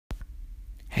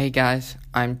Hey guys,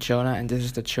 I'm Jonah and this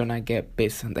is the Jonah Get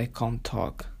Biz and Econ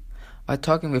Talk. While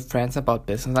talking with friends about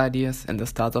business ideas and the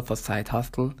start of a side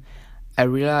hustle, I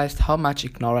realized how much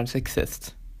ignorance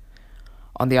exists.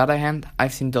 On the other hand,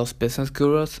 I've seen those business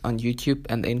gurus on YouTube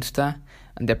and Insta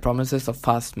and their promises of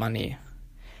fast money.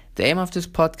 The aim of this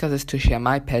podcast is to share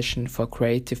my passion for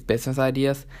creative business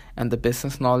ideas and the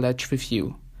business knowledge with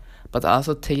you, but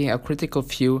also taking a critical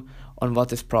view on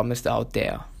what is promised out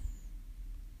there.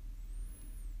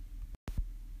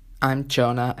 I'm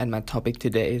Jonah and my topic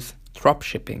today is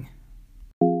dropshipping.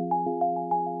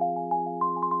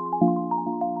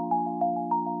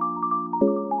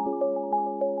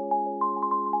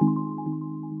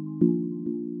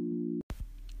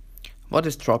 What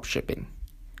is dropshipping?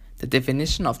 The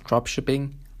definition of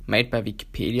dropshipping made by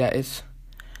Wikipedia is: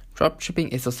 dropshipping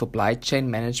is a supply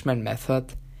chain management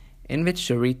method in which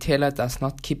the retailer does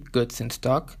not keep goods in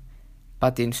stock,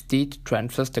 but instead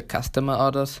transfers the customer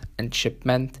orders and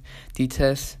shipment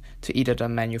details to either the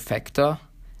manufacturer,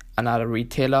 another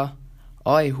retailer,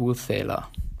 or a wholesaler,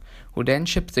 who then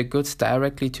ships the goods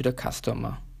directly to the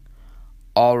customer.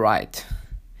 Alright,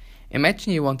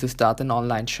 imagine you want to start an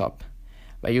online shop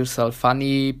where you sell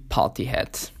funny party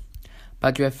hats,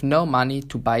 but you have no money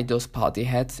to buy those party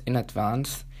hats in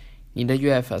advance, neither you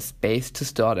have a space to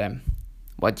store them.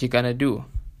 What you gonna do?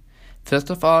 First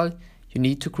of all, you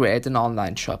need to create an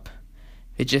online shop,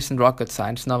 which isn't rocket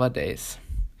science nowadays.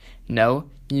 No,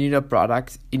 you need a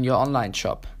product in your online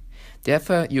shop.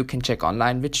 Therefore, you can check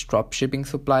online which dropshipping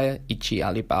supplier, e.g.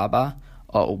 Alibaba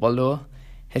or Oberlo,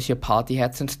 has your party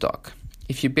hats in stock.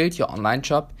 If you build your online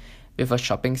shop with a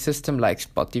shopping system like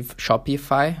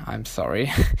Shopify,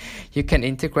 you can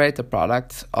integrate the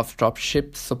products of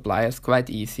dropship suppliers quite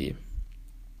easy.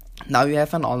 Now you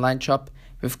have an online shop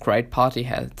with great party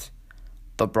hats.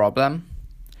 The problem?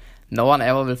 No one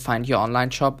ever will find your online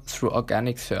shop through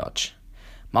organic search.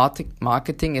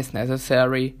 Marketing is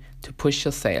necessary to push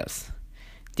your sales.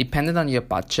 Depending on your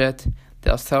budget,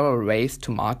 there are several ways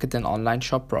to market an online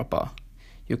shop proper.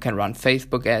 You can run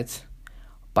Facebook ads,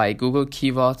 buy Google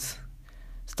keywords,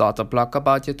 start a blog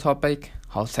about your topic,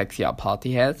 how sexy are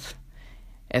party hats,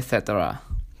 etc.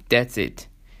 That's it.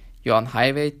 You're on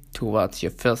highway towards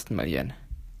your first million.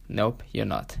 Nope, you're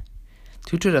not.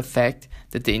 Due to the fact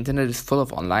that the internet is full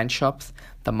of online shops,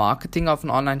 the marketing of an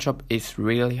online shop is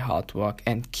really hard work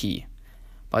and key.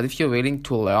 But if you're willing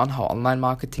to learn how online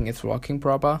marketing is working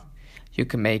proper, you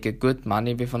can make a good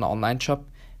money with an online shop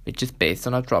which is based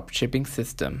on a dropshipping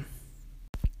system.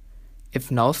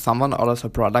 If now someone orders a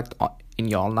product in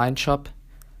your online shop,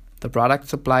 the product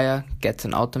supplier gets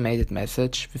an automated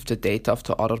message with the data of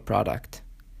the ordered product.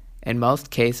 In most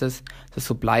cases, the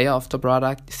supplier of the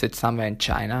product sits somewhere in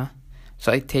China,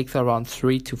 so it takes around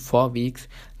 3 to 4 weeks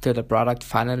till the product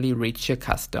finally reaches your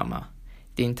customer.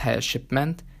 The entire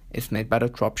shipment is made by the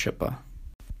dropshipper.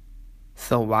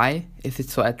 So why is it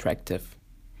so attractive?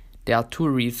 There are 2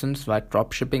 reasons why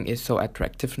dropshipping is so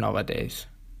attractive nowadays.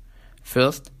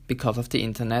 First, because of the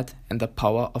internet and the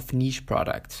power of niche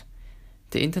products.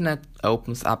 The internet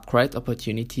opens up great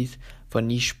opportunities for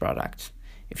niche products.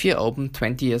 If you opened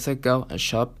 20 years ago a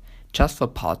shop just for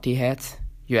party hats,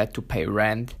 you had to pay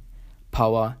rent,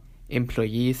 power,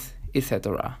 employees,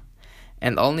 etc.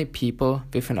 And only people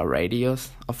within a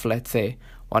radius of, let's say,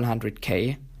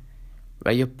 100k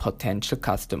were your potential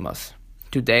customers.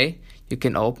 Today, you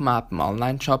can open up an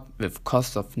online shop with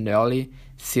costs of nearly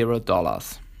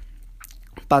 $0.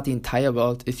 But the entire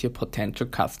world is your potential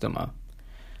customer.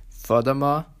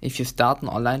 Furthermore, if you start an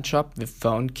online shop with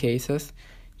phone cases,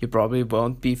 you probably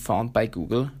won't be found by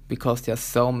Google because there are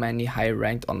so many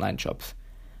high-ranked online shops.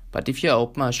 But if you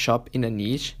open a shop in a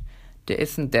niche, there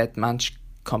isn't that much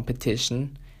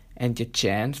competition and your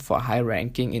chance for high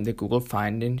ranking in the Google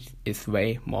findings is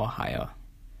way more higher.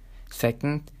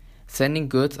 Second, sending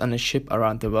goods on a ship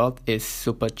around the world is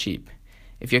super cheap.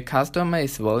 If your customer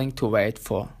is willing to wait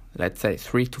for, let's say,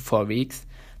 3 to 4 weeks,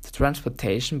 the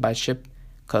transportation by ship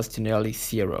costs you nearly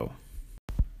 $0.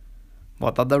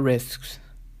 What are the risks?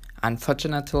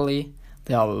 Unfortunately,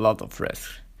 there are a lot of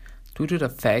risks. Due to the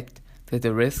fact that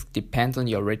the risk depends on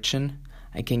your region,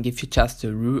 I can give you just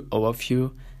a raw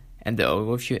overview, and the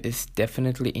overview is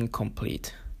definitely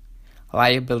incomplete.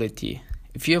 Liability.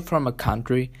 If you're from a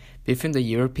country within the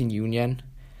European Union,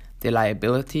 the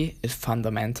liability is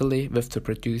fundamentally with the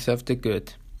producer of the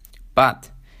good.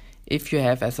 But if you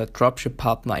have as a dropship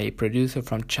partner a producer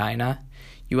from China,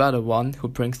 you are the one who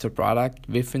brings the product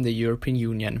within the European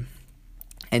Union.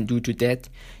 And due to that,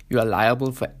 you are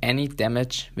liable for any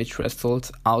damage which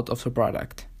results out of the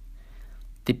product.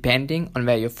 Depending on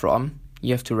where you're from,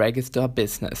 you have to register a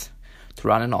business to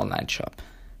run an online shop.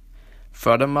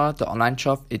 Furthermore, the online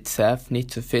shop itself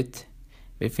needs to fit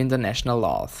within the national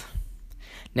laws.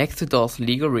 Next to those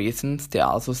legal reasons, there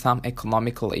are also some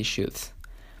economical issues.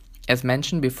 As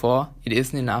mentioned before, it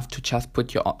isn't enough to just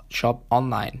put your shop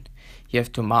online. You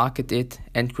have to market it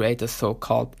and create a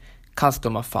so-called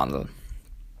customer funnel.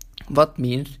 What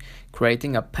means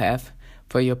creating a path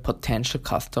for your potential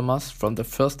customers from the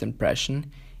first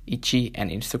impression, e.g. an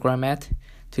Instagram ad,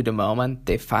 to the moment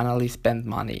they finally spend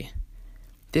money.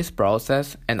 This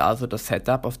process and also the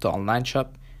setup of the online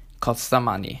shop costs some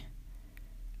money.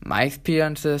 My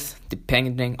experiences,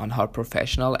 depending on how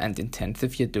professional and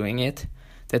intensive you're doing it,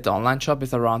 that the online shop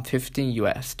is around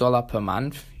 $15 per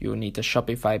month. You need a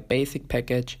Shopify basic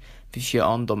package with your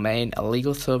own domain, a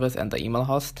legal service and an email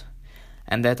host.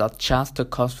 And that are just the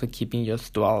cost for keeping your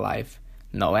store alive.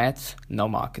 No ads, no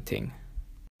marketing.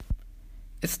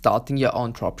 Is starting your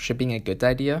own dropshipping a good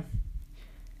idea?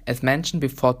 As mentioned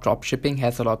before, dropshipping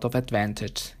has a lot of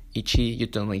advantages, e.g. you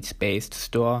don't need space to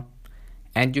store,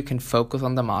 and you can focus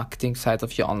on the marketing side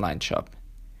of your online shop.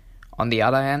 On the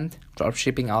other hand,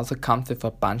 dropshipping also comes with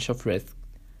a bunch of risks.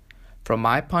 From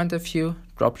my point of view,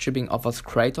 dropshipping offers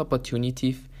great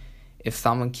opportunities if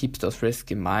someone keeps those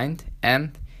risks in mind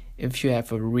and if you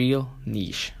have a real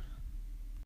niche.